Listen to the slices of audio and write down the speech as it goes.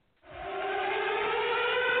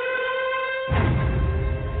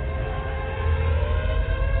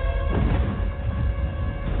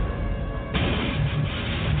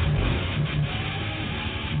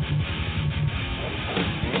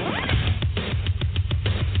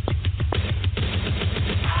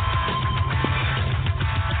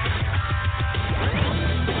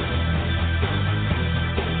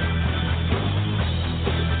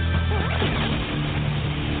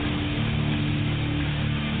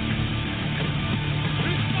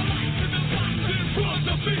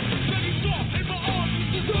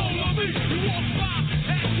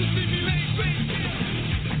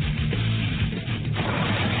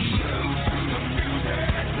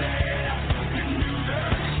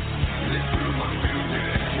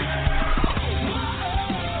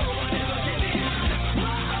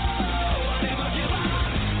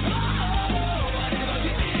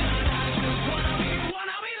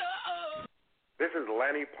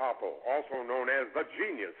Popple, also known as the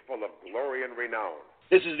genius full of glory and renown.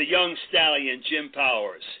 This is the young stallion, Jim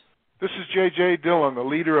Powers. This is J.J. Dillon, the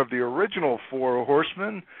leader of the original Four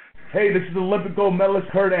Horsemen. Hey, this is Olympic gold medalist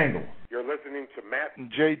Kurt Angle. You're listening to Matt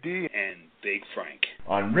and J.D. and Big Frank.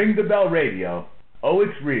 On Ring the Bell Radio. Oh,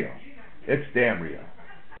 it's real. It's damn real.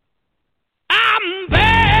 I'm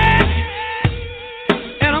bad,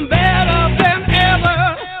 and I'm better than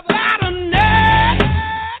ever. Got a knack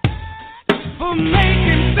for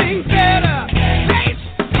making things better.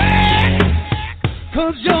 Respect,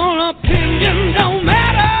 'cause your opinion don't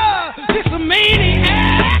matter. This a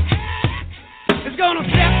maniac is gonna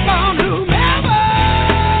step on whomever.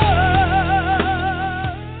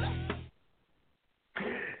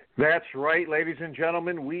 That's right, ladies and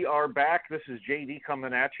gentlemen. We are back. This is JD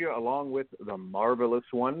coming at you, along with the marvelous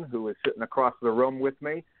one who is sitting across the room with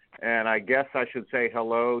me. And I guess I should say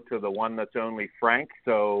hello to the one that's only Frank.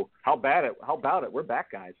 So how about it? We're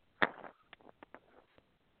back, guys.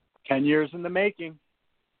 10 years in the making.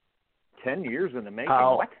 10 years in the making.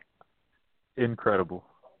 How what? Incredible.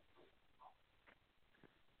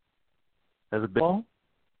 Has it been long?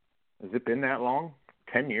 Has it been that long?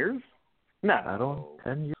 10 years? No. I don't.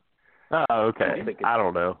 10 years? Oh, okay. I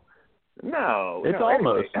don't know. No. It's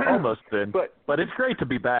almost been. But it's great to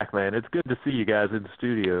be back, man. It's good to see you guys in the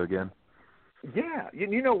studio again. Yeah.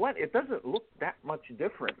 You know what? It doesn't look that much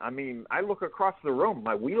different. I mean, I look across the room.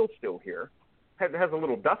 My wheel's still here. It has a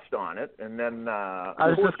little dust on it. And then I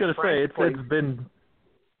was just going to say, it's been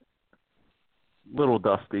a little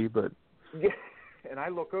dusty, but... Yeah. And I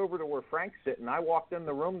look over to where Frank's sitting. I walked in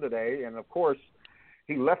the room today, and, of course...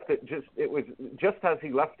 He left it it was just as he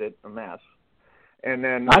left it, a mess. And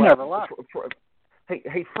then I never left.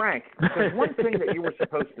 Hey Frank, there's one thing that you were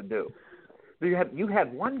supposed to do. You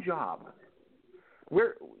had one job.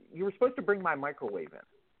 Where you were supposed to bring my microwave in,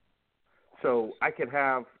 so I could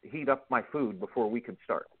heat up my food before we could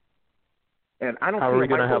start. And I don't. How are we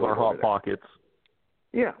going to have our hot pockets?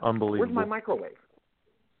 Yeah, unbelievable. Where's my microwave?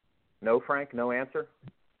 No, Frank. No answer.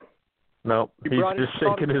 No, he's just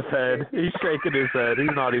shaking his head. He's shaking his head.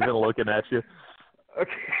 He's not even looking at you.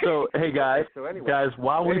 Okay. So, hey, guys,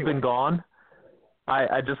 while we've been anyway. gone,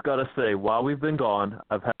 I just got to say, while we've been gone,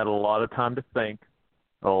 I've had a lot of time to think,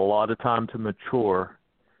 a lot of time to mature,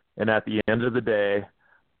 and at the end of the day,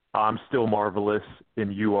 I'm still marvelous,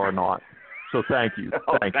 and you are not. So thank you.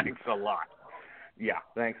 Thanks a lot. Yeah,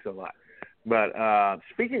 thanks a lot. But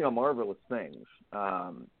speaking of marvelous things,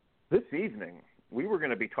 this evening, we were going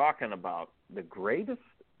to be talking about the greatest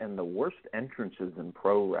and the worst entrances in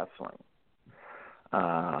pro wrestling.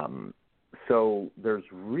 So there's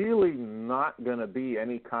really not going to be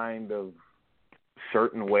any kind of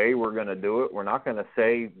certain way we're going to do it. We're not going to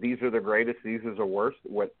say these are the greatest, these are the worst.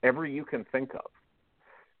 Whatever you can think of,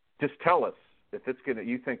 just tell us if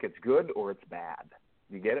you think it's good or it's bad.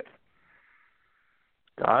 You get it?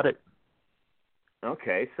 Got it.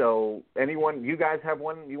 Okay, so you guys have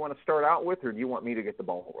one you want to start out with, or do you want me to get the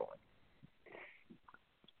ball rolling?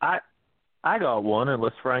 I got one,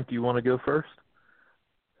 unless, Frank, you want to go first?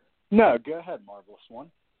 No, go ahead, marvelous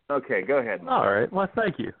one. Okay, go ahead. All right, well,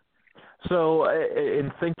 thank you. So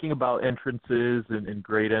in thinking about entrances and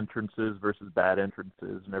great entrances versus bad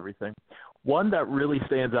entrances and everything, one that really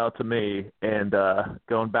stands out to me, and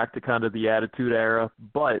going back to kind of the Attitude Era,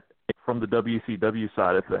 but from the WCW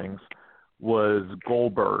side of things, was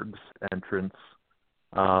Goldberg's entrance.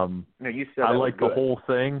 No, you said I liked the whole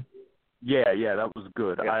thing. Yeah, that was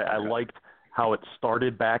good. Yeah, I liked how it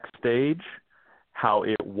started backstage, how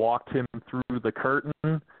it walked him through the curtain,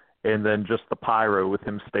 and then just the pyro with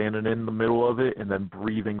him standing in the middle of it and then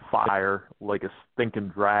breathing fire like a stinking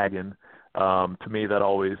dragon. To me, that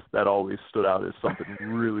always stood out as something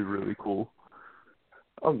really, really cool.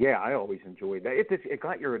 Oh, yeah, I always enjoyed that. It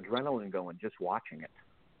got your adrenaline going just watching it.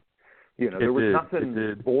 There was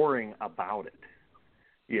nothing boring about it,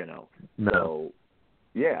 No. So,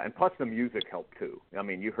 yeah, and plus the music helped, too. I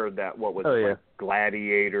mean, you heard that, like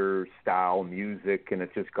gladiator-style music, and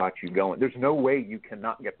it just got you going. There's no way you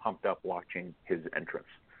cannot get pumped up watching his entrance.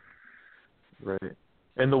 Right.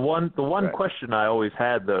 And the one question I always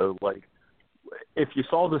had, though, like, if you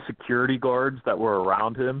saw the security guards that were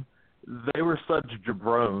around him, they were such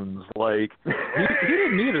jabrones. Like, he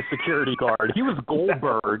didn't need a security guard. He was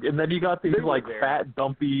Goldberg, and then you got these like fat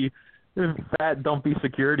dumpy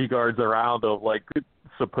security guards around him, like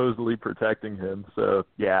supposedly protecting him. So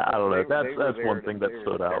yeah, I don't know. That's one thing that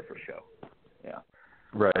stood out for show. Yeah.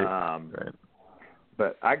 Right. Right.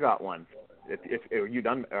 But I got one. If you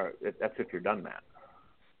done, that's if you're done, Matt.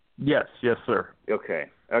 Yes, sir. Okay.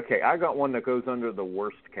 I got one that goes under the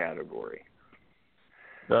worst category.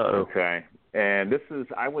 Uh-oh. Okay. And this is,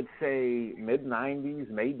 I would say, mid-'90s,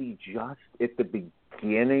 maybe just at the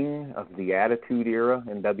beginning of the Attitude Era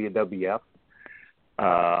in WWF.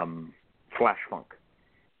 Flash Funk.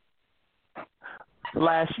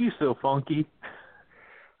 Flash, you so funky.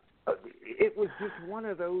 It was just one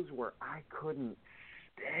of those where I couldn't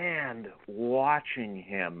stand watching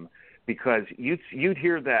him because you'd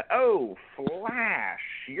hear that, oh, Flash,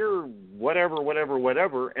 you're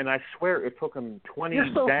whatever, and I swear it took him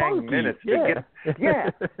 20 so dang funky. minutes to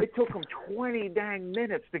get. It took him 20 dang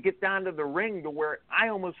minutes to get down to the ring to where I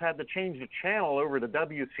almost had to change the channel over to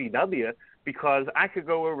WCW because I could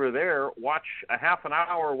go over there, watch a half an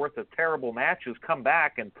hour worth of terrible matches, come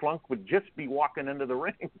back, and Plunk would just be walking into the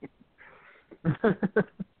ring.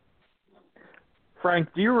 Frank,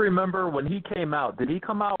 do you remember when he came out? Did he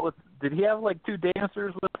have like two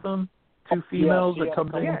dancers with him? Two females that come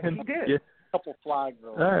in? Yeah, he did. Yeah. A couple flag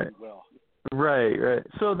girls, All right. if you will. Right.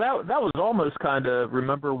 So that was almost kind of,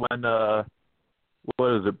 remember when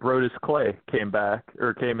Brodus Clay came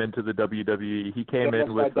into the WWE? He came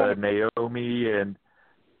in with Naomi and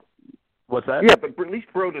what's that? Yeah, but at least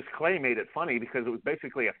Brodus Clay made it funny because it was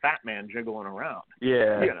basically a fat man jiggling around.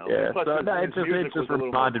 Yeah, you know, yeah. plus So it just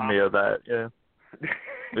reminded me of that. Yeah.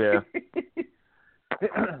 Yeah.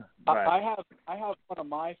 Right. I have one of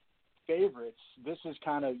my favorites. This is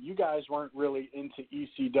kind of, you guys weren't really into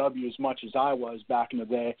ECW as much as I was back in the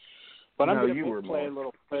day, but I'm going to play a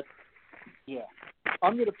little clip. Yeah,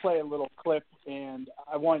 I'm going to play a little clip, and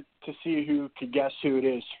I want to see who could guess who it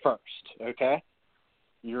is first. Okay,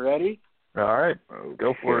 you ready? All right,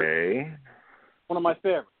 go for it. One of my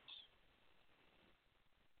favorites.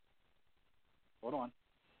 Hold on,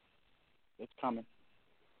 it's coming.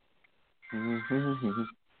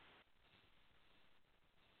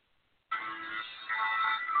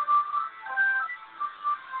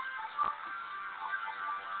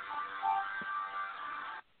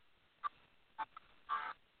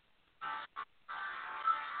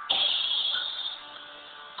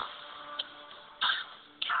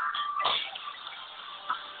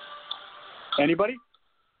 Anybody?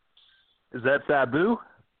 Is that Sabu?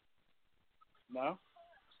 No.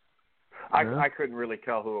 I couldn't really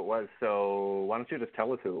tell who it was, so why don't you just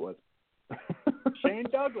tell us who it was? Shane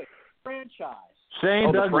Douglas, franchise.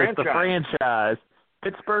 Shane Douglas, the franchise.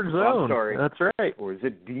 Pittsburgh's own. I'm sorry. That's right. Or is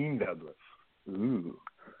it Dean Douglas? Ooh.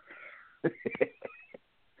 Is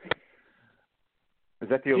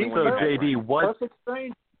that the only one? So, JD,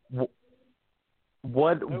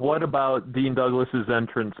 what about Dean Douglas's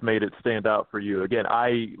entrance made it stand out for you? Again,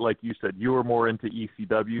 like you said, you were more into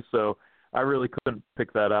ECW, so I really couldn't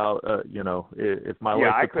pick that out. If my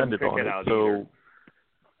life depended on it. So,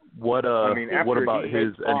 either. what about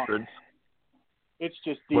his entrance? It's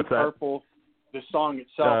just Deep Purple, the song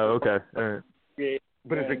itself. Oh, okay. All right.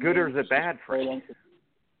 But is it good or is it bad, Frank?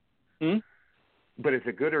 But is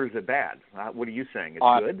it good or is it bad? What are you saying?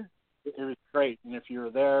 It's good? It was great. And if you were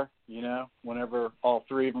there, whenever all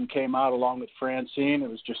three of them came out along with Francine, it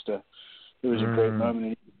was a great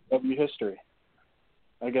moment in ECW history.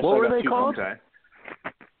 I guess what were they called? Okay.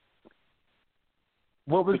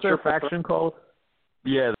 What was their faction called?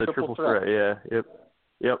 Yeah, the Triple Threat. Yeah,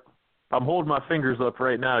 yep. I'm holding my fingers up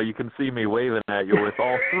right now. You can see me waving at you with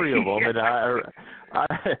all three of them, and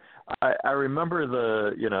I remember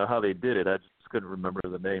how they did it. I just couldn't remember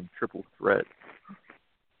the name. Triple Threat.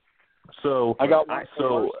 So I got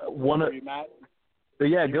one.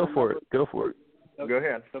 Yeah, go for it. Go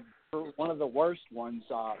ahead. One of the worst ones,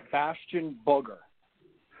 Bastion Booger.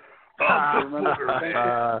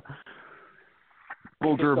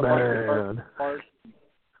 Booger Man.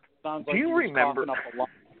 Sounds Do like you remember?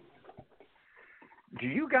 Do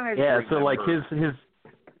you guys? Yeah. Remember? So like his.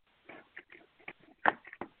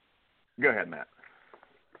 Go ahead, Matt.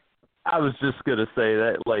 I was just gonna say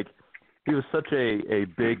that he was such a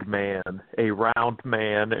big man, a round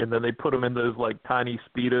man, and then they put him in those tiny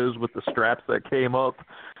Speedos with the straps that came up.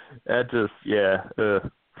 That just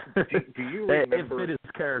Do you remember? It fit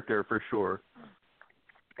his character for sure.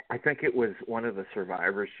 I think it was one of the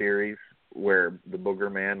Survivor Series where the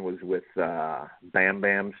Booger Man was with Bam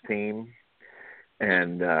Bam's team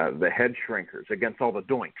and the Head Shrinkers against all the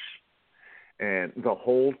Doinks. And the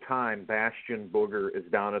whole time Bastion Booger is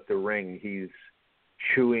down at the ring, he's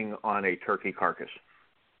chewing on a turkey carcass,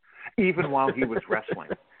 even while he was wrestling.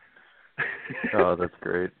 Oh, that's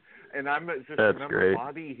great. And I just that's remember great.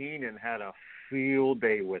 Bobby Heenan had a field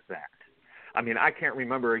day with that. I mean, I can't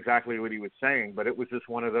remember exactly what he was saying, but it was just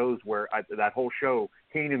one of those where that whole show,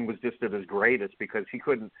 Heenan was just at his greatest because he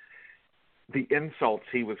couldn't – the insults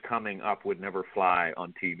he was coming up would never fly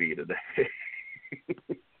on TV today.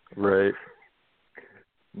 Right.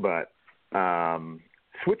 But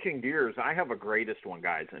Switching gears, I have a greatest one,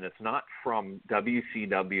 guys, and it's not from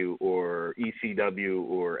WCW or ECW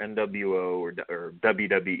or NWO or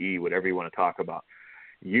WWE, whatever you want to talk about.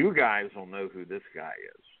 You guys will know who this guy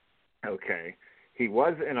is, okay? He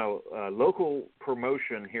was in a local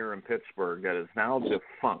promotion here in Pittsburgh that is now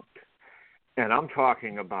defunct, and I'm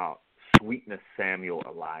talking about Sweetness Samuel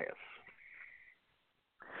Elias.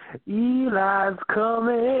 Eli's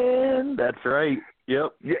coming. That's right.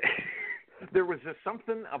 Yep. Yeah. There was just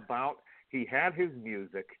something about, he had his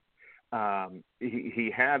music.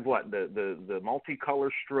 He had the multicolor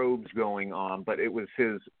strobes going on, but it was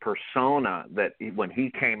his persona that when he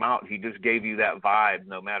came out, he just gave you that vibe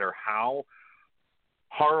no matter how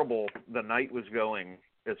horrible the night was going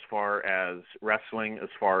as far as wrestling, as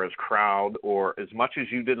far as crowd, or as much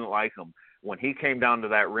as you didn't like him. When he came down to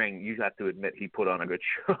that ring, you have to admit he put on a good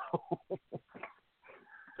show.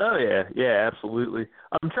 Oh yeah, absolutely.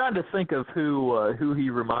 I'm trying to think of who he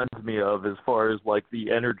reminds me of as far as like the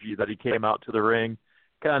energy that he came out to the ring,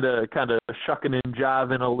 kind of shucking and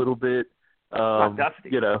jiving a little bit. Not Dusty.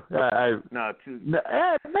 You know,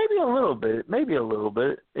 maybe a little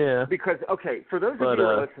bit. Yeah. Because for those of you who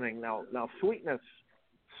are listening now, Sweetness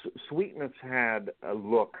had a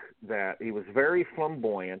look that he was very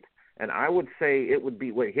flamboyant, and I would say it would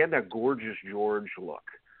be he had that Gorgeous George look,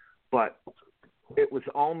 but it was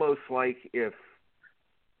almost like if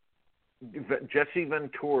Jesse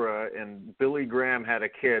Ventura and Billy Graham had a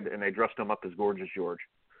kid and they dressed him up as Gorgeous George.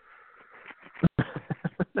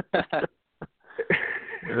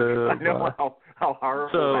 I know how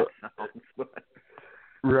horrible that sounds. But.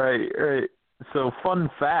 Right. So, fun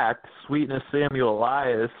fact: Sweetness Samuel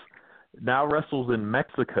Elias now wrestles in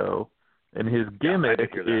Mexico, and his gimmick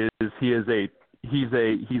is he's a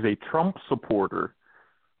Trump supporter.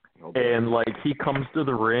 Okay. And, like, he comes to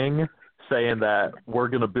the ring saying that we're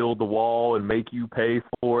going to build the wall and make you pay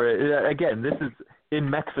for it. Again, this is in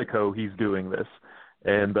Mexico he's doing this.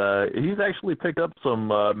 And he's actually picked up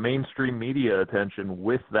some mainstream media attention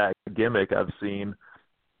with that gimmick I've seen.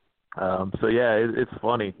 So, yeah, it's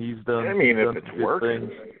funny. He's done if it's working.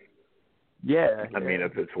 Things. Yeah.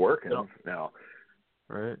 If it's working. Now.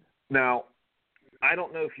 Right. Now, I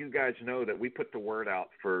don't know if you guys know that we put the word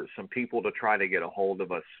out for some people to try to get a hold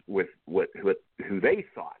of us with who they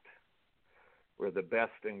thought were the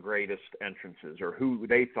best and greatest entrances, or who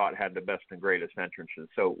they thought had the best and greatest entrances.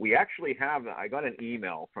 So we actually I got an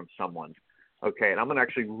email from someone, okay, and I'm going to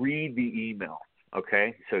actually read the email,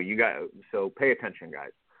 okay? So pay attention,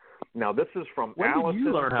 guys. Now, this is from Allison. When did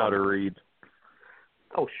you learn how to read?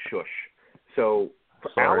 Oh, shush. So,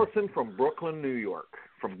 Sorry. Allison from Brooklyn, New York,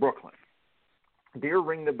 from Brooklyn. Dear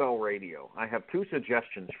Ring the Bell Radio, I have 2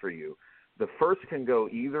 suggestions for you. The first can go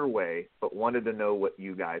either way, but wanted to know what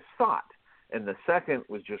you guys thought. And the second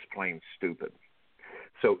was just plain stupid.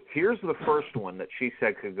 So here's the first one that she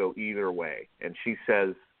said could go either way, and she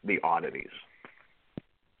says The Oddities.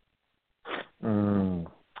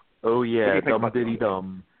 Oh, yeah, Dumb Diddy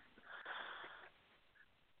Dumb.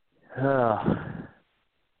 I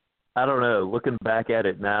don't know. Looking back at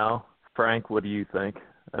it now, Frank, what do you think?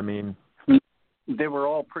 They were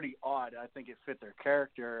all pretty odd. I think it fit their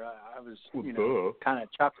character. I was, kind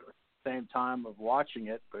of chuckling at the same time of watching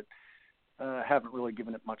it, but haven't really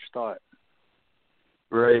given it much thought.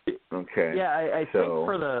 Right. Okay. Yeah, I think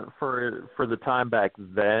for the time back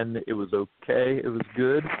then, it was okay. It was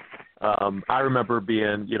good. I remember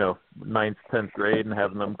being, 9th, 10th grade and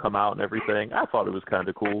having them come out and everything. I thought it was kind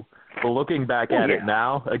of cool. But looking back at it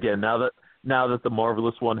now, again, now that the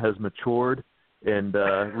Marvelous One has matured and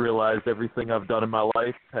realized everything I've done in my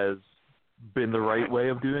life has been the right way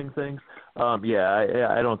of doing things, I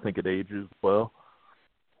don't think it ages well.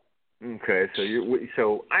 Okay,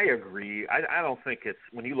 so I agree. I don't think it's,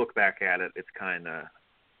 when you look back at it, it's kind of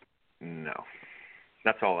no.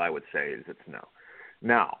 That's all I would say is it's no.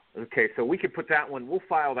 Now, okay, so we could put that one, we'll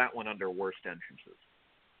file that one under worst entrances.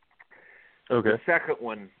 Okay. The second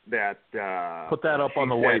one that put that up on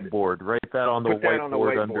the whiteboard. Write that on the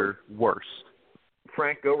whiteboard under worst.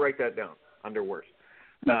 Frank, go write that down under worst.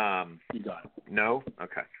 You got it. No?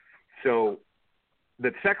 Okay. So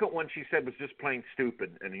the second one she said was just plain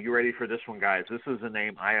stupid. And are you ready for this one, guys? This is a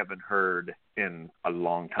name I haven't heard in a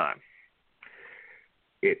long time.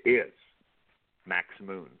 It is Max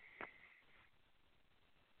Moon.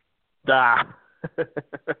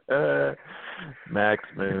 Max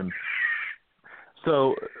Moon.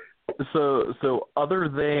 So other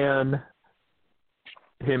than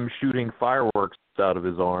him shooting fireworks out of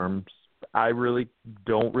his arms, I really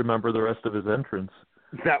don't remember the rest of his entrance.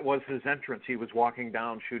 That was his entrance. He was walking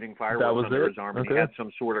down shooting fireworks under his arm, and he had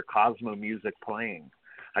some sort of Cosmo music playing.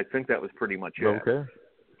 I think that was pretty much it. Okay.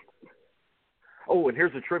 Oh, and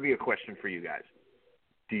here's a trivia question for you guys.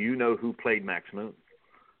 Do you know who played Max Moon?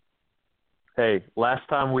 Hey, last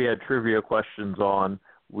time we had trivia questions on,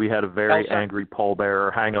 we had a very angry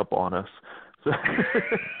pallbearer hang up on us. So,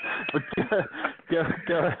 but go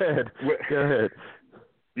ahead. Go ahead.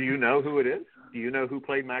 Do you know who it is? Do you know who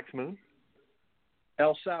played Max Moon?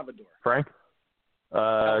 El Salvador. Frank?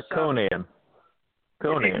 Conan.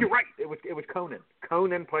 Conan. You're right. It was Conan.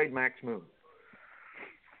 Conan played Max Moon.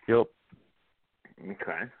 Yep.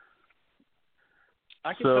 Okay.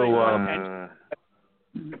 I can tell you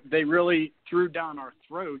they really threw down our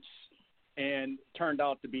throats and turned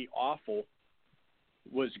out to be awful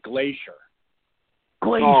was Glacier.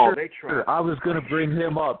 Glacier. Oh, they tried. I was going to bring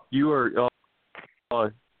him up. You were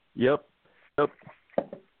yep.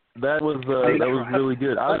 That was really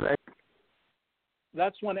good.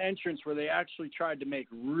 That's one entrance where they actually tried to make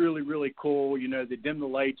really, really cool. You know, they dimmed the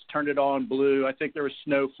lights, turned it on blue. I think there were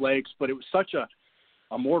snowflakes, but it was such a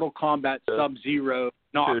Mortal Kombat Sub-Zero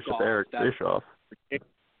knockoff. Eric Bischoff.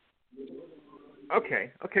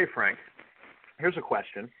 Okay, Frank. Here's a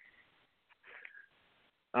question.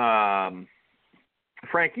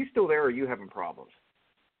 Frank, you still there, or are you having problems?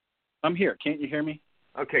 I'm here. Can't you hear me?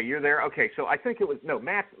 Okay, you're there. Okay, so I think it was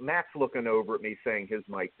Matt's looking over at me saying his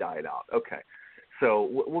mic died out. Okay, so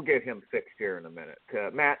we'll get him fixed here in a minute.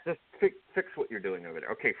 Matt, just fix what you're doing over there.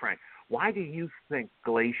 Okay, Frank, why do you think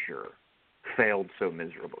Glacier failed so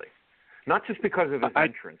miserably? Not just because of his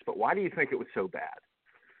entrance, but why do you think it was so bad?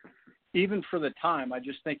 Even for the time, I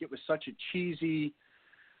just think it was such a cheesy.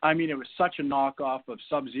 I mean, it was such a knockoff of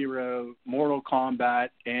Sub-Zero, Mortal Kombat,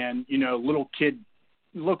 and little kid.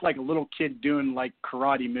 Looked like a little kid doing like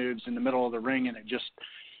karate moves in the middle of the ring, and it just,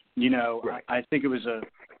 right. I think it was a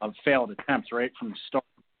failed attempt right from the start.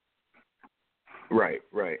 Right.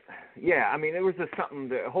 Yeah, I mean, it was just something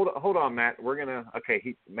that, hold on, Matt. We're gonna,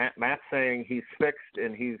 Matt's saying he's fixed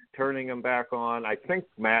and he's turning him back on. I think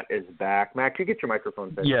Matt is back. Matt, can you get your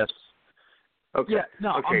microphone fixed? Yes. Okay. Yeah,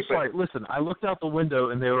 no, okay, I'm sorry. Listen, I looked out the window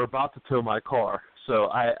and they were about to tow my car, so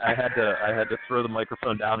I had to throw the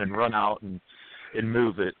microphone down and run out and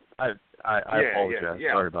move it. I apologize.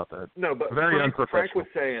 Yeah. Sorry about that. No, but very unprofessional. Frank was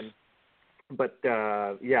saying, but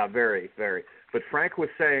very, very. But Frank was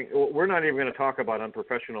saying, we're not even going to talk about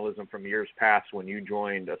unprofessionalism from years past when you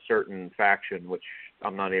joined a certain faction, which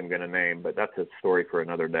I'm not even going to name, but that's a story for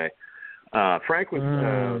another day. Frank was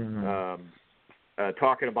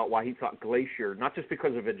talking about why he thought Glacier, not just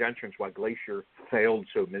because of his entrance, why Glacier failed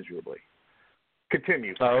so miserably.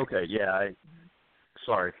 Continue. Oh, okay. Yeah.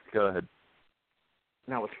 Sorry. Go ahead.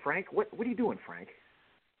 Now, is Frank, what are you doing, Frank?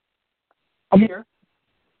 I'm here.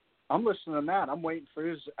 I'm listening to Matt. I'm waiting for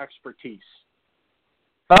his expertise.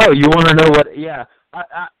 Oh, you want to know what? Yeah.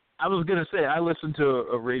 I was going to say, I listened to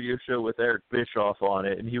a radio show with Eric Bischoff on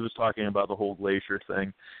it, and he was talking about the whole Glacier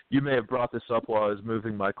thing. You may have brought this up while I was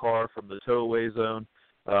moving my car from the tow-away zone.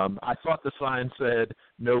 I thought the sign said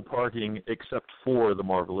no parking except for the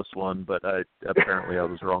Marvelous One, but apparently I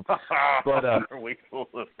was wrong. But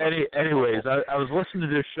anyways, I was listening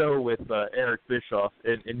to this show with Eric Bischoff,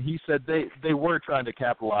 and he said they were trying to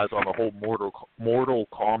capitalize on the whole Mortal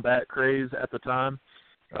Kombat craze at the time.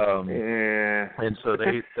 And so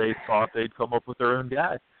they thought they'd come up with their own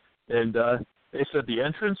guy. And they said the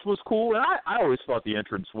entrance was cool, and I always thought the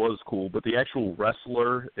entrance was cool, but the actual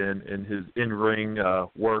wrestler and his in-ring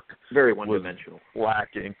work very one-dimensional, was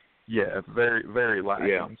lacking. Yeah, very, very lacking.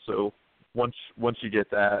 Yeah. So once you get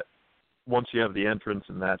that, once you have the entrance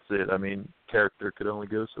and that's it, I mean, character could only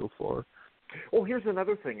go so far. Well, here's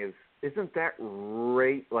another thing isn't that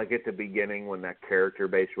right, like at the beginning when that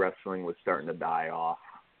character-based wrestling was starting to die off?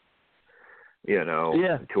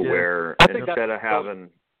 Where instead of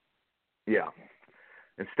having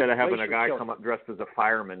a guy come up dressed as a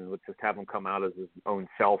fireman, let's just have him come out as his own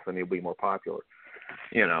self and he'll be more popular.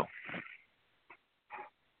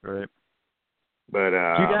 Right. But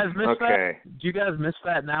do you guys miss that? Do you guys miss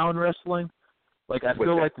that now in wrestling? Like I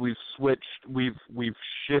feel like we've switched, we've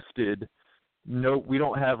shifted. No, we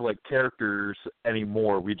don't have like characters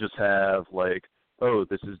anymore. We just have like, oh,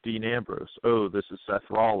 this is Dean Ambrose. Oh, this is Seth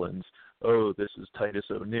Rollins. Oh, this is Titus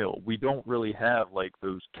O'Neil. We don't really have like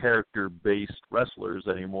those character-based wrestlers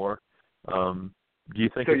anymore. Do you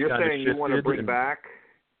think? So it's you're kind saying of you want to bring back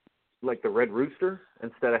like the Red Rooster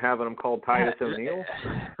instead of having him called Titus O'Neil?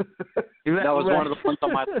 That was one of the ones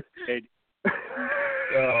on my page.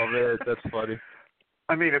 Oh man, that's funny.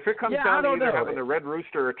 I mean, if it comes down to either having the Red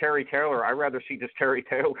Rooster or Terry Taylor, I'd rather see just Terry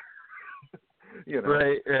Taylor.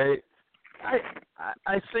 Right.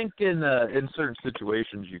 I think in certain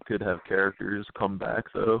situations you could have characters come back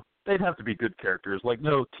though. they'd have to be good characters, like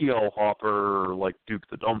no T.L. Hopper or like Duke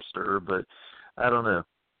the Dumpster, but I don't know.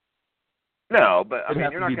 No, but I It'd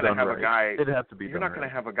mean, you're not going to have right. a guy. It'd have to be. You're not going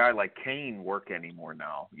to have a guy like Kane work anymore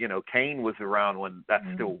now. You know, Kane was around when that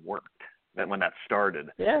still worked, when that started.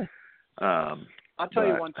 Yeah. I'll tell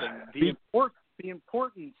you one thing: the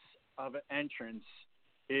importance of an entrance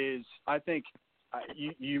is, I think,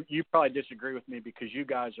 you probably disagree with me because you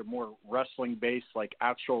guys are more wrestling based, like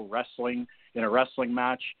actual wrestling in a wrestling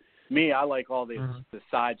match. Me, I like all the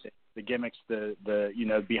sides, the gimmicks, the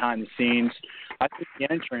behind the scenes. I think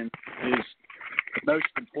the entrance is the most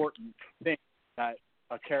important thing that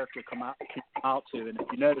a character can come out to. And if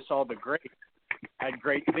you notice, all the greats had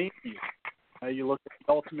great theme music. You look at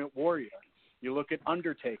the Ultimate Warrior, you look at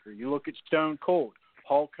Undertaker, you look at Stone Cold,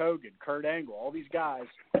 Hulk Hogan, Kurt Angle. All these guys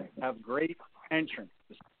have great entrances,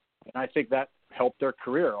 and I think that helped their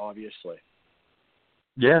career, obviously.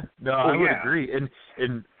 Yeah, no, I would agree. And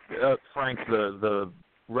Frank, the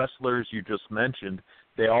wrestlers you just mentioned,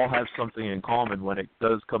 they all have something in common when it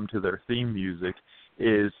does come to their theme music,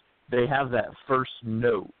 is they have that first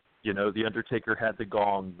note. You know, the Undertaker had the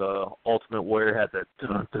gong, the Ultimate Warrior had that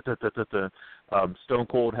dun-dun-dun-dun-dun, Stone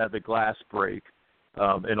Cold had the glass break,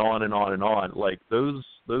 and on and on and on. Like those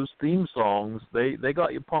theme songs, they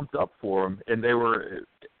got you pumped up for them, and they were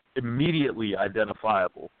immediately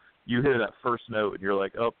identifiable. You hear that first note, and you're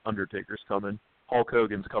like, "Oh, Undertaker's coming, Hulk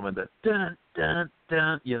Hogan's coming." That dun dun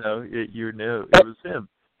dun, you know it was him.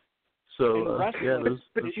 So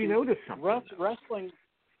but you notice something? Wrestling.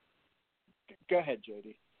 Go ahead,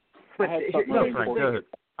 JD. Frank, go ahead.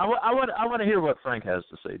 I want to hear what Frank has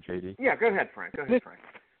to say, JD. Yeah, go ahead, Frank.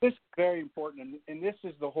 This is very important, and this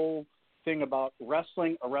is the whole thing about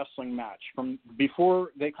wrestling a wrestling match. From before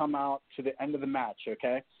they come out to the end of the match,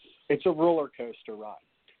 okay? It's a roller coaster ride.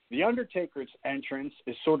 The Undertaker's entrance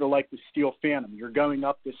is sort of like the Steel Phantom. You're going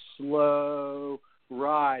up this slow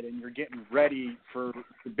ride, and you're getting ready for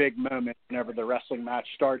the big moment whenever the wrestling match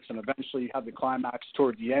starts, and eventually you have the climax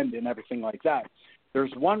toward the end and everything like that.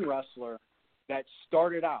 There's one wrestler that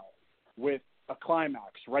started out with a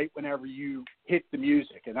climax right whenever you hit the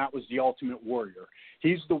music, and that was the Ultimate Warrior.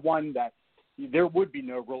 He's the one that there would be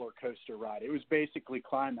no roller coaster ride. It was basically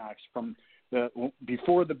climax from the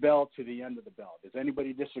before the bell to the end of the bell. Does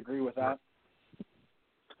anybody disagree with that?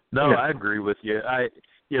 No, I agree with you.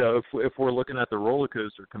 If we're looking at the roller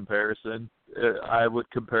coaster comparison, I would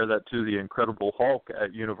compare that to the Incredible Hulk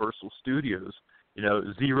at Universal Studios.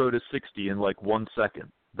 0 to 60 in like 1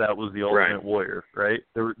 second. That was the Ultimate Warrior, right?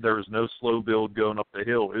 There was no slow build going up the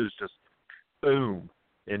hill. It was just boom,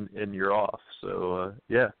 and you're off. So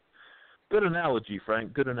yeah, good analogy,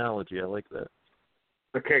 Frank. Good analogy. I like that.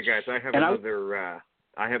 Okay, guys, I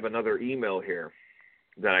have another email here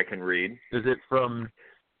that I can read. Is it from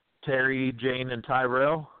Terry, Jane, and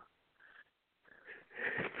Tyrell?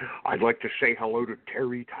 I'd like to say hello to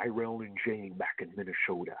Terry, Tyrell, and Jane back in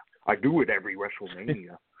Minnesota. I do it every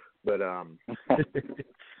WrestleMania. But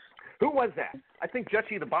who was that? I think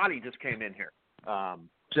Jesse the Body just came in here.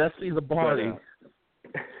 Jesse the Body.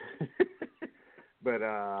 But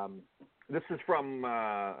this is from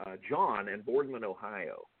John in Boardman,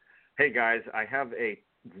 Ohio. Hey, guys, I have a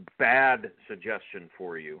bad suggestion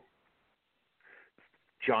for you.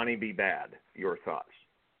 Johnny B. Bad, your thoughts?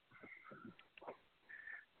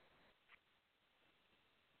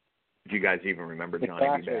 Do you guys even remember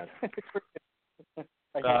Johnny B. Bad?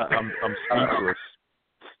 I'm speechless.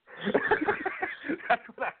 That's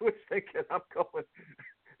what I was thinking. I'm going.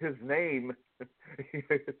 His name,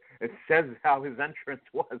 it says how his entrance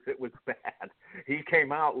was. It was bad. He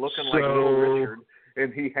came out looking like Little Richard,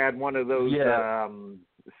 and he had one of those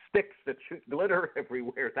sticks that shoot glitter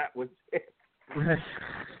everywhere. That was it.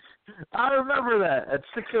 I remember that at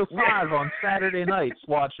 6:05 on Saturday nights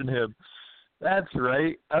watching him. That's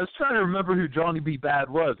right. I was trying to remember who Johnny B. Bad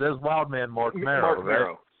was. That was Wildman Mark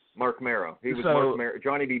Marrow. Mark Marrow. He was Mark Marrow.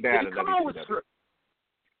 Johnny B. Bad in WCW.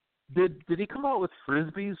 Did he come out with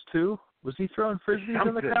frisbees too? Was he throwing frisbees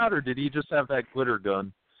in the crowd, or did he just have that glitter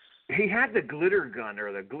gun? He had the glitter gun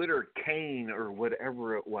or the glitter cane or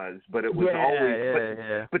whatever it was, but it was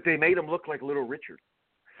always. But they made him look like Little Richard.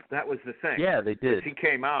 That was the thing. Yeah, they did. He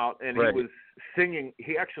came out and he was singing.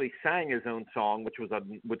 He actually sang his own song, which was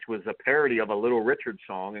a parody of a Little Richard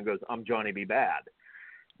song, and goes, "I'm Johnny B. Bad,"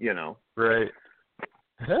 Right.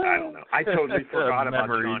 I don't know. I totally forgot about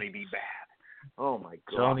Johnny B. Bad. Oh my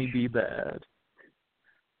God. Johnny B. Bad.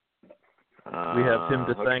 We have him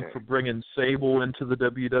to thank for bringing Sable into the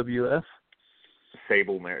WWF.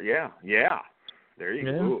 Sable, yeah. There you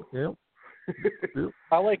go. Yeah.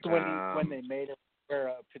 I liked when they made him wear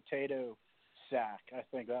a potato sack. I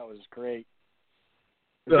think that was great.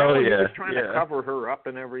 He was trying to cover her up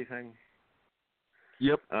and everything.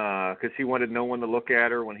 Yep. Because he wanted no one to look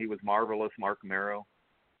at her when he was Marvelous Mark Marrow.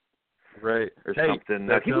 Right. Or something.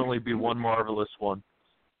 That can only be one Marvelous one.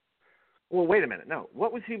 Well, wait a minute. No.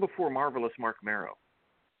 What was he before Marvelous Mark Marrow?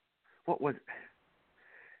 What was...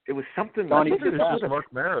 It was something... Mark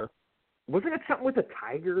Marrow. Wasn't it something with a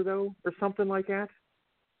tiger, though? Or something like that?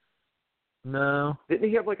 No. Didn't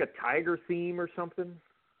he have like a tiger theme or something?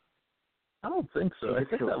 I don't think so. I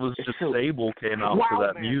think that was just Sable came out for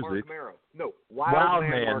that music. Mark Marrow. No, Wild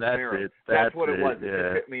Man Mark that's Marrow. it. That's what it was. Yeah.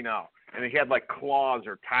 It hit me now. And he had like claws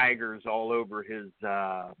or tigers all over his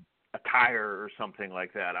attire or something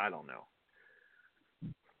like that. I don't know.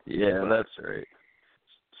 Yeah, that's right.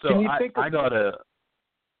 So Can you think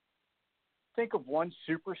of one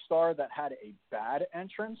superstar that had a bad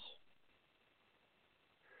entrance?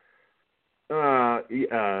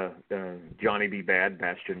 Johnny B. Bad,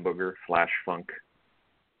 Bastion Booger, Flash Funk.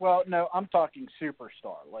 Well, no, I'm talking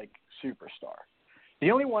superstar, like superstar.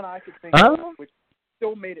 The only one I could think of which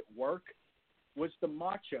still made it work was the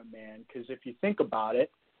Macho Man, because if you think about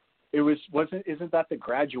it, isn't that the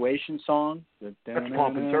graduation song? That's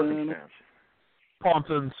Pomp and Circumstance. Pomp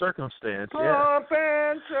and Circumstance, yeah. Pomp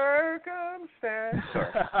and Circumstance.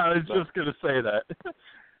 I was just going to say that.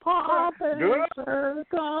 Pomp and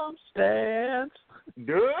Circumstance.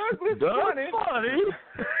 Douglas Funny.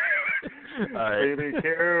 Baby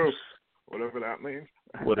Q. Whatever that means.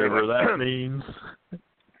 Whatever that means.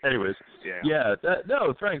 Anyways,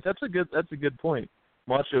 Frank, that's a good point.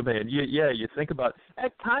 Macho Man, you think about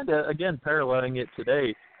it, kind of again paralleling it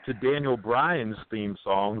today to Daniel Bryan's theme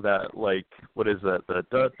song. That like, what is that? The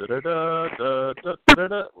da da da da da da da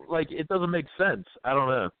da. Like, it doesn't make sense. I don't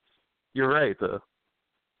know. You're right though.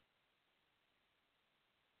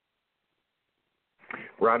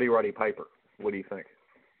 Roddy Piper. What do you think?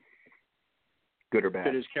 Good or bad?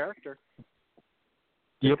 Fit his character.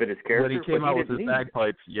 Yep. Fit his character. When he came out with his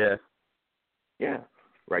bagpipes, yeah. Yeah.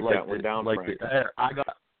 Write that one down, Frank.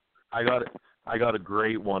 I got a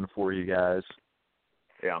great one for you guys.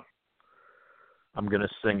 Yeah. I'm gonna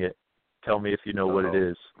sing it. Tell me if you know what it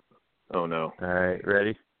is. Oh no. All right,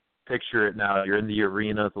 ready? Picture it now. You're in the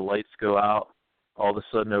arena, the lights go out, all of a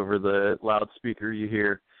sudden over the loudspeaker you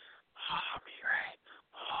hear,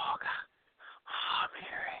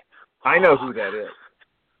 I know who that is.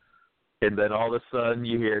 And then all of a sudden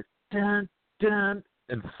you hear dun dun,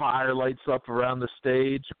 and fire lights up around the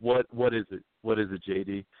stage. What is it? What is it,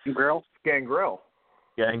 JD? Gangrel.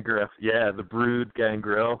 Yeah, the Brood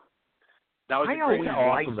Gangrel. That was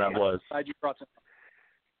awesome that was.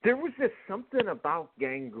 There was this something about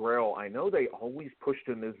Gangrel. I know they always pushed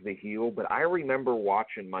him as the heel, but I remember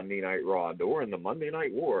watching Monday Night Raw during the Monday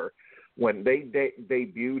Night War when they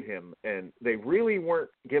debuted him, and they really weren't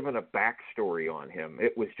given a backstory on him.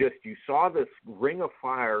 It was just, you saw this ring of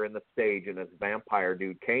fire in the stage, and this vampire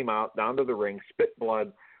dude came out down to the ring, spit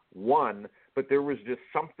blood, won, but there was just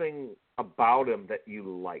something about him that you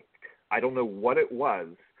liked. I don't know what it was,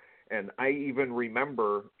 and I even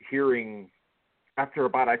remember hearing, after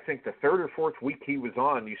about, I think, the third or fourth week he was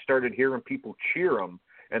on, you started hearing people cheer him,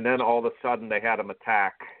 and then all of a sudden they had him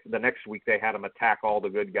attack. The next week they had him attack all the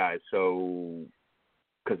good guys. So,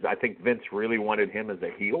 because I think Vince really wanted him as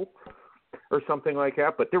a heel or something like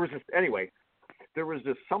that. But there was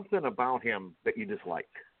just something about him that you just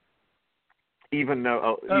liked, even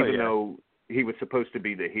though he was supposed to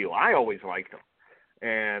be the heel. I always liked him,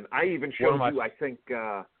 and I even showed you. I think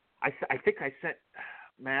I sent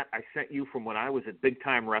Matt. I sent you from when I was at Big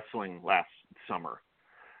Time Wrestling last summer.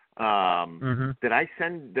 Did I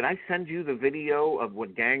send you the video of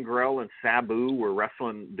when Gangrel and Sabu were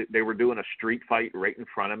wrestling? They were doing a street fight right in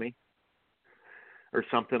front of me, or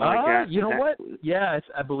something like that. You know what? Yeah,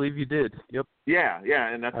 I believe you did. Yep. Yeah,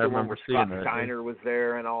 and that's the one where Scott Steiner was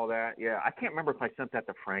there and all that. Yeah, I can't remember if I sent that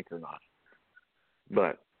to Frank or not,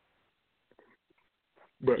 but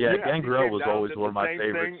yeah, Gangrel was always one of my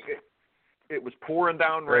favorites. It was pouring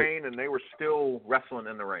down rain, and they were still wrestling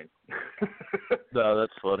in the rain. No,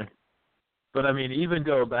 that's funny. But, I mean, even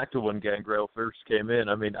going back to when Gangrel first came in,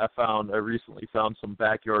 I mean, I recently found some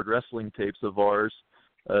backyard wrestling tapes of ours,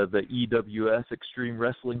 the EWF, Extreme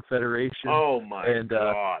Wrestling Federation. Oh, my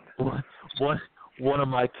God. One of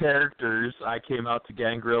my characters, I came out to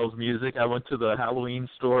Gangrel's music. I went to the Halloween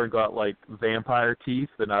store and got, like, vampire teeth,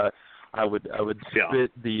 and I would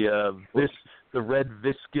spit the red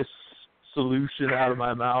viscous solution out of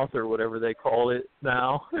my mouth, or whatever they call it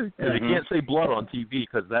now. And you can't say blood on TV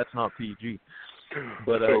because that's not PG.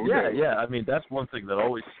 But yeah, I mean, that's one thing that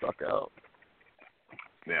always stuck out.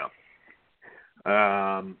 Yeah.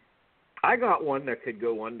 I got one that could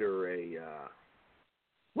go under a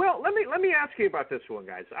Well, let me ask you about this one,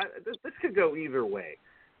 guys. This could go either way.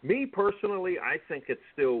 Me personally, I think it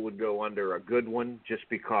still would go under a good one just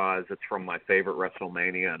because it's from my favorite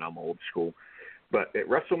WrestleMania and I'm old school. But at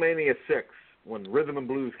WrestleMania 6, when Rhythm and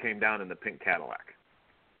Blues came down in the pink Cadillac,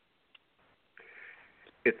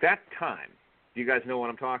 at that time, do you guys know what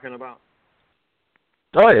I'm talking about?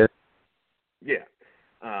 Oh, yeah. Yeah.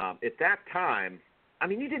 At that time, I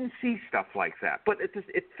mean, you didn't see stuff like that, but it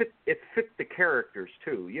fit the characters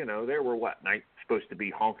too. You know, they were supposed to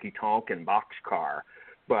be honky tonk and boxcar,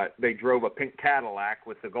 but they drove a pink Cadillac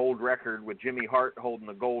with the gold record, with Jimmy Hart holding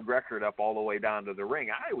the gold record up all the way down to the ring.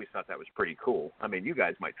 I always thought that was pretty cool. I mean, you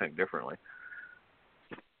guys might think differently.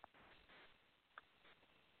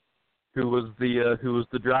 Who was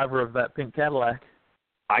the driver of that pink Cadillac?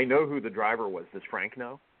 I know who the driver was. Does Frank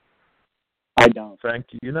know? I don't. Frank,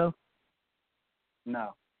 do you know?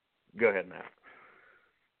 No. Go ahead, Matt.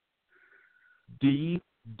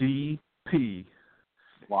 DDP.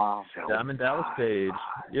 Wow. Diamond Dallas Page.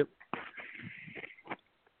 Yep.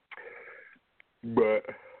 But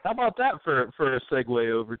how about that for a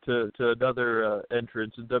segue over to another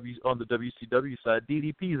entrance on the WCW side?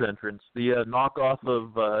 DDP's entrance, the knockoff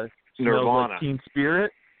of Nirvana, Teen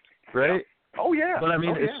Spirit, right? Yeah. Oh yeah. But I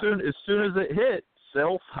mean, as soon as it hit,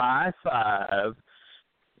 self high five.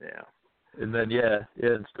 Yeah. And then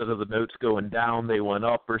instead of the notes going down, they went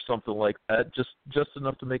up or something like that, just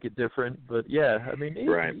enough to make it different. But yeah, I mean, he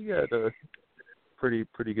got a pretty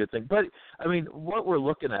good thing. But I mean, what we're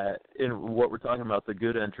looking at and what we're talking about, the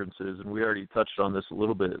good entrances, and we already touched on this a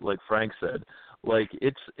little bit, like Frank said, like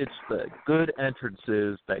it's the good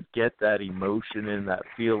entrances that get that emotion and that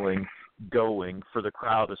feeling going for the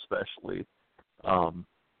crowd, especially.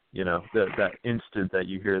 You know, that instant that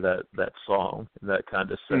you hear that song, that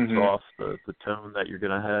kind of sets off the tone that you're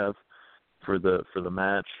gonna have for the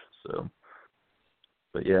match. So,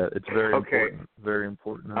 but yeah, it's very important. Very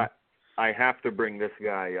important. Huh? I have to bring this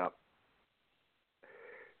guy up,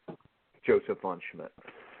 Joseph von Schmidt.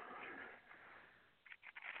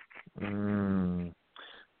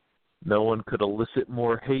 No one could elicit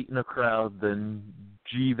more hate in a crowd than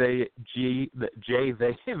JVS.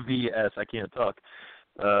 I can't talk.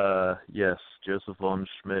 Yes, Joseph von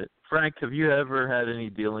Schmidt. Frank, have you ever had any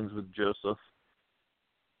dealings with Joseph?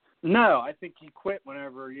 No, I think he quit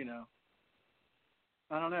whenever,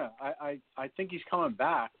 I don't know. I think he's coming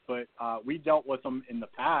back, but we dealt with him in the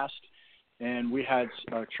past, and we had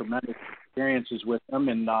tremendous experiences with him,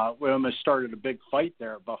 and we almost started a big fight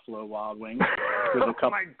there at Buffalo Wild Wings. With a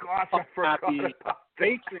couple my gosh, I forgot about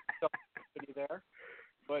basic stuff there.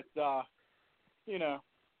 But,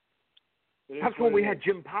 that's when we had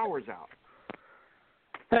Jim Powers out.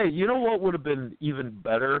 Hey, you know what would have been even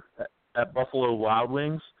better at Buffalo Wild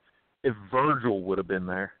Wings? If Virgil would have been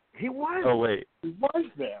there. He was. Oh, wait. He was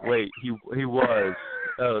there. Wait, he was.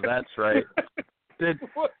 Oh, that's right.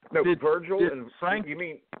 Virgil did and Frank. You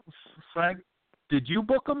mean Frank? Did you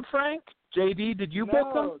book him, Frank? JD, did you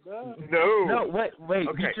book him? No. No, wait.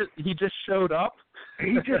 Okay. He just showed up.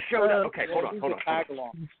 He just showed up. Okay, hold on. Tag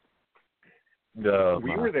along. No,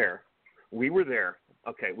 we were there.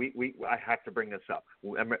 Okay, I have to bring this up.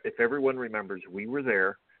 If everyone remembers, we were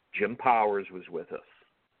there. Jim Powers was with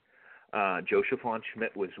us. Joseph von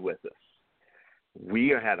Schmidt was with us. We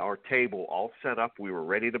had our table all set up. We were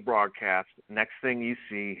ready to broadcast. Next thing you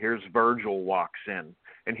see, here's Virgil walks in,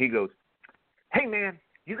 and he goes, "Hey, man,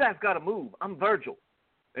 you guys got to move. I'm Virgil."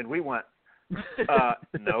 And we went,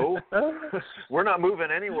 "No, we're not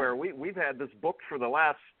moving anywhere. We've had this booked for the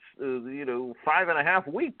last 5.5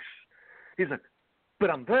 weeks." He's like, "But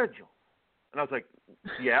I'm Virgil." And I was like,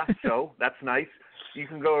 "Yeah, so that's nice. You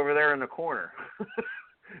can go over there in the corner."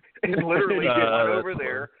 And literally he went over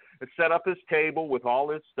there and set up his table with all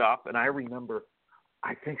his stuff. And I remember,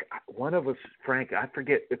 I think one of us, Frank, I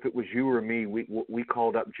forget if it was you or me, we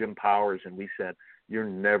called up Jim Powers and we said, "You're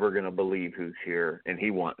never going to believe who's here." And he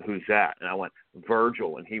went, "Who's that?" And I went,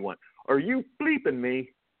 "Virgil." And he went, "Are you bleeping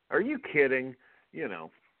me? Are you kidding?"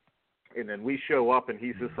 And then we show up, and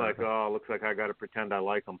he's just like, "Oh, looks like I got to pretend I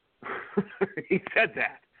like him." He said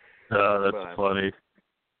that. Oh, that's funny.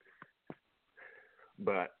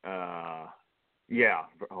 But, yeah.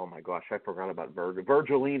 Oh, my gosh, I forgot about Virgil.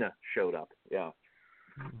 Virgilina showed up, yeah.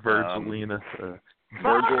 Virgilina.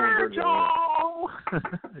 Virgil and Virgilina.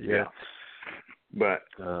 Yeah. But,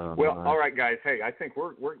 all right, guys. Hey, I think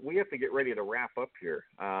we have to get ready to wrap up here.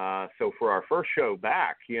 So for our first show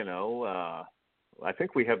back, I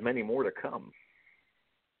think we have many more to come.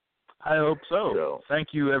 I hope so.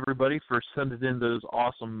 Thank you, everybody, for sending in those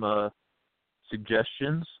awesome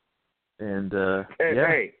suggestions. And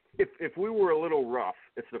hey, if we were a little rough,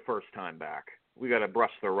 it's the first time back. we got to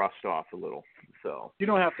brush the rust off a little. So you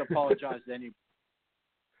don't have to apologize to anybody.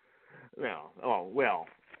 No. Oh well.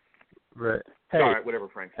 Right. Hey, all right, whatever,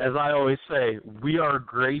 Frank. As I always say, we are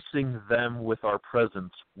gracing them with our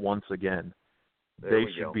presence once again. They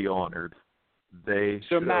should be honored. They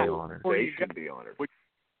should be honored. They should be honored.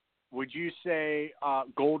 Would you say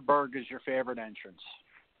Goldberg is your favorite entrance?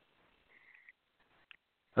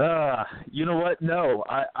 You know what? No,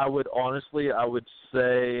 I would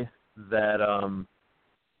say that.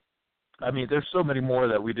 I mean, there's so many more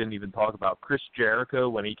that we didn't even talk about. Chris Jericho,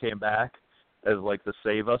 when he came back as like the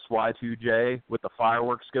Save Us Y2J with the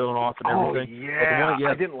fireworks going off and everything. Oh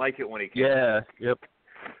yeah, I didn't like it when he came. Yeah. Yep.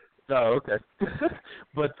 Oh, okay.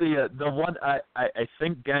 But the one I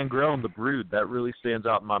think Gangrel, the Brood, that really stands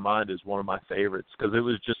out in my mind as one of my favorites because it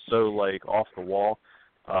was just so like off the wall.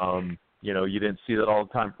 You know, you didn't see that all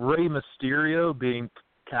the time. Rey Mysterio being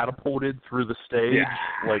catapulted through the stage,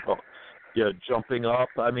 like jumping up.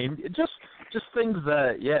 I mean, just things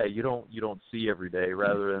that you don't see every day,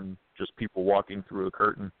 rather than just people walking through a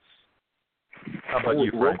curtain. How about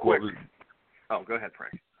you, Frank? Oh, go ahead,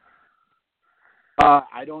 Frank.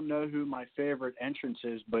 I don't know who my favorite entrance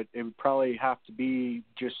is, but it would probably have to be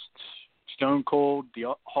just Stone Cold,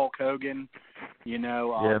 the Hulk Hogan,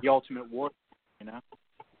 the Ultimate Warrior,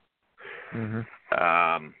 Mm-hmm.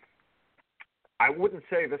 I wouldn't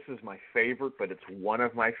say this is my favorite, but it's one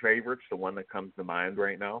of my favorites, the one that comes to mind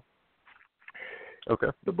right now. Okay.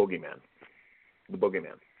 The Boogeyman. The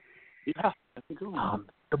Boogeyman. Yeah, that's a good one.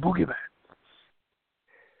 The Boogeyman.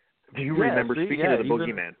 Do you remember, speaking of the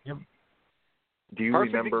Boogeyman, do you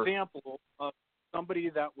remember? Perfect example of somebody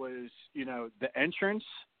that was, the entrance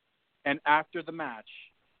and after the match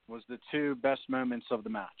was the two best moments of the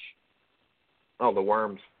match. Oh, the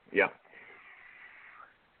worms. Yeah.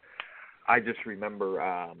 I just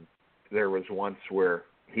remember there was once where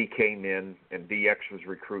he came in and DX was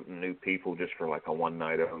recruiting new people just for like a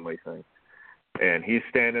one-night only thing. And he's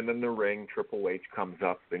standing in the ring. Triple H comes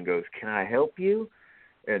up and goes, "Can I help you?"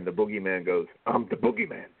 And the Boogeyman goes, "I'm the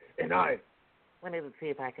Boogeyman, and I wanted to see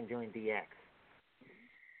if I can join DX."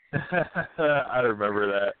 I remember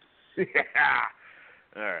that. Yeah.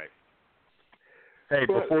 All right. Hey,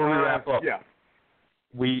 before we wrap up,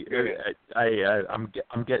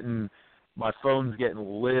 I'm getting my phone's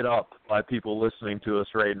getting lit up by people listening to us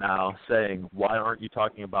right now saying, "Why aren't you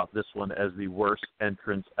talking about this one as the worst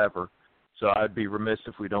entrance ever?" So I'd be remiss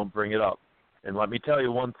if we don't bring it up. And let me tell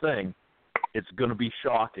you one thing. It's going to be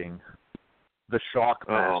shocking. The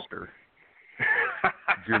Shockmaster.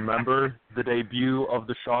 Do you remember the debut of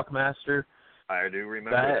the Shockmaster? I do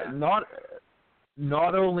remember that.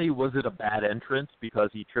 Not only was it a bad entrance because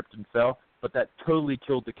he tripped and fell, but that totally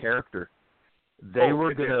killed the character. They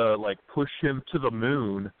were going to push him to the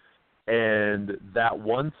moon, and that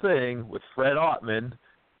one thing with Fred Ottman,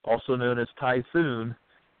 also known as Typhoon,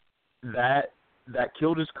 that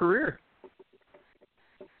killed his career.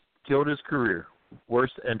 Killed his career.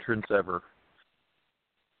 Worst entrance ever.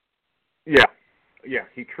 Yeah. Yeah,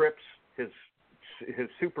 he trips, his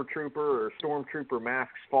Super Trooper or Stormtrooper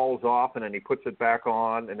mask falls off, and then he puts it back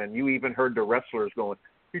on, and then you even heard the wrestlers going,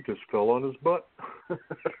 "He just fell on his butt."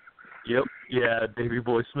 Yep. Yeah, Davey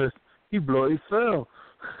Boy Smith. He bloody fell.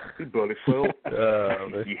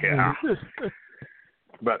 Yeah.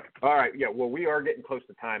 But, all right, well, we are getting close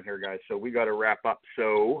to time here, guys, so we got to wrap up.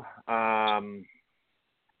 So,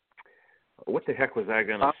 what the heck was I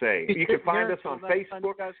going to say? You can find us on Facebook.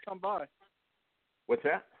 You guys come by. What's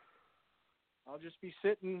that? I'll just be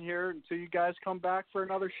sitting here until you guys come back for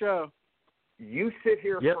another show. You sit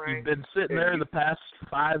here, Frank. You've been sitting there the past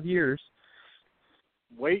 5 years.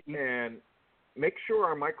 Waiting. And make sure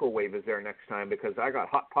our microwave is there next time because I got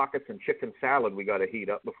Hot Pockets and chicken salad we got to heat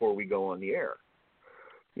up before we go on the air.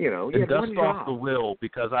 And dust off the wheel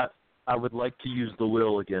because I would like to use the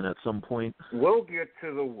wheel again at some point. We'll get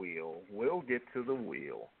to the wheel.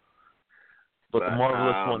 But the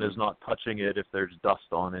marvelous one is not touching it if there's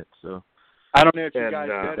dust on it. So I don't know if you guys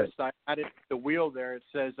noticed. I added the wheel there. It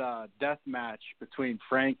says death match between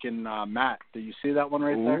Frank and Matt. Do you see that one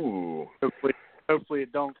right there? Ooh. Hopefully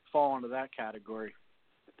it don't fall into that category.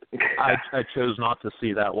 I chose not to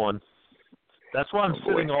see that one. That's why I'm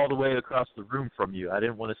sitting all the way across the room from you. I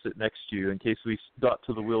didn't want to sit next to you in case we got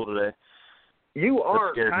to the wheel today. You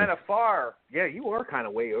are kind of far. Yeah, you are kind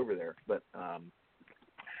of way over there. But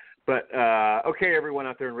okay, everyone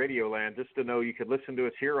out there in Radio Land, just to know you could listen to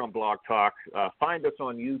us here on Blog Talk. Find us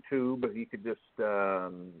on YouTube. You could just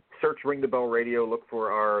search Ring the Bell Radio, look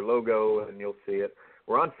for our logo, and you'll see it.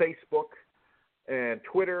 We're on Facebook and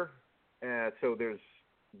Twitter. So there's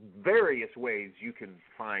various ways you can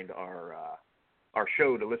find our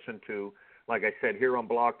show to listen to. like I said, here on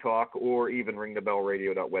Blog Talk or even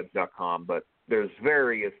ringthebellradio.webs.com. But there's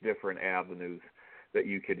various different avenues that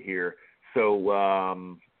you could hear.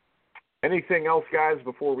 So anything else, guys,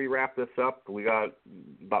 before we wrap this up? We got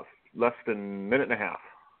about less than a minute and a half.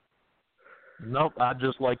 Nope, I'd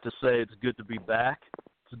just like to say it's good to be back.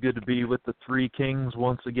 It's good to be with the Three Kings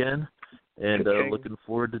once again, and looking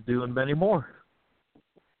forward to doing many more.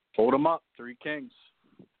 Hold them up, Three Kings.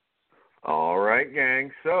 All right,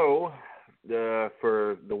 gang. So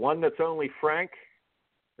for the one that's only Frank,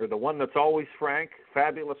 or the one that's always Frank,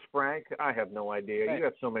 Fabulous Frank, I have no idea. Hey. You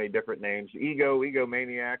have so many different names.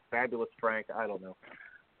 Egomaniac, Fabulous Frank, I don't know.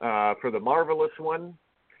 For the Marvelous one,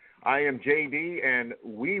 I am JD, and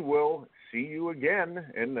we will see you again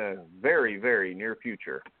in the very, very near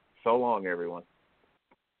future. So long, everyone.